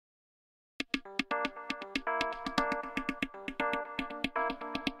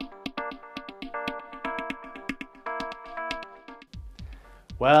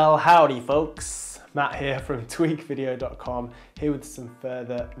Well, howdy folks, Matt here from tweakvideo.com, here with some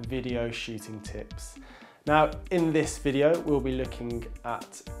further video shooting tips. Now, in this video, we'll be looking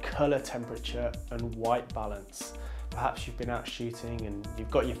at color temperature and white balance. Perhaps you've been out shooting and you've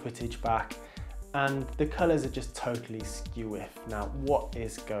got your footage back and the colors are just totally skew-iff. Now, what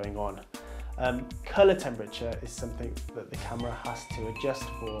is going on? Color temperature is something that the camera has to adjust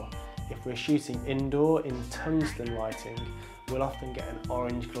for. If we're shooting indoor in tungsten lighting, we'll often get an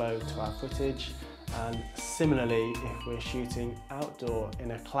orange glow to our footage, and similarly if we're shooting outdoor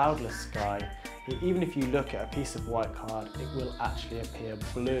in a cloudless sky, even if you look at a piece of white card, it will actually appear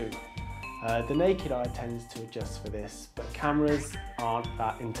blue. The naked eye tends to adjust for this, but cameras aren't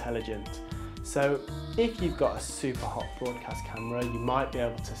that intelligent. So if you've got a super hot broadcast camera, you might be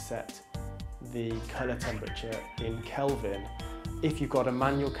able to set the color temperature in Kelvin. If you've got a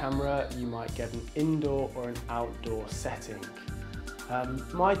manual camera, you might get an indoor or an outdoor setting.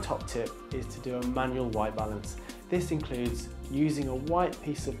 My top tip is to do a manual white balance. This includes using a white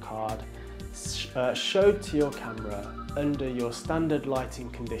piece of card showed to your camera under your standard lighting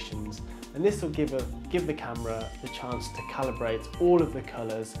conditions, and this will give the camera the chance to calibrate all of the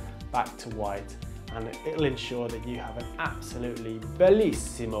colours back to white, and it'll ensure that you have an absolutely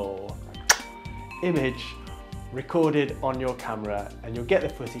bellissimo image recorded on your camera, and you'll get the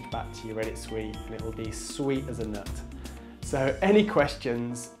footage back to your Reddit suite and it will be sweet as a nut. So any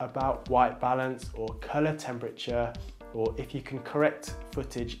questions about white balance or color temperature, or if you can correct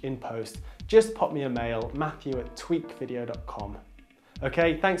footage in post, just pop me a mail, matthew@tweakvideo.com.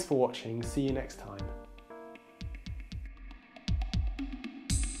 Okay, thanks for watching, see you next time.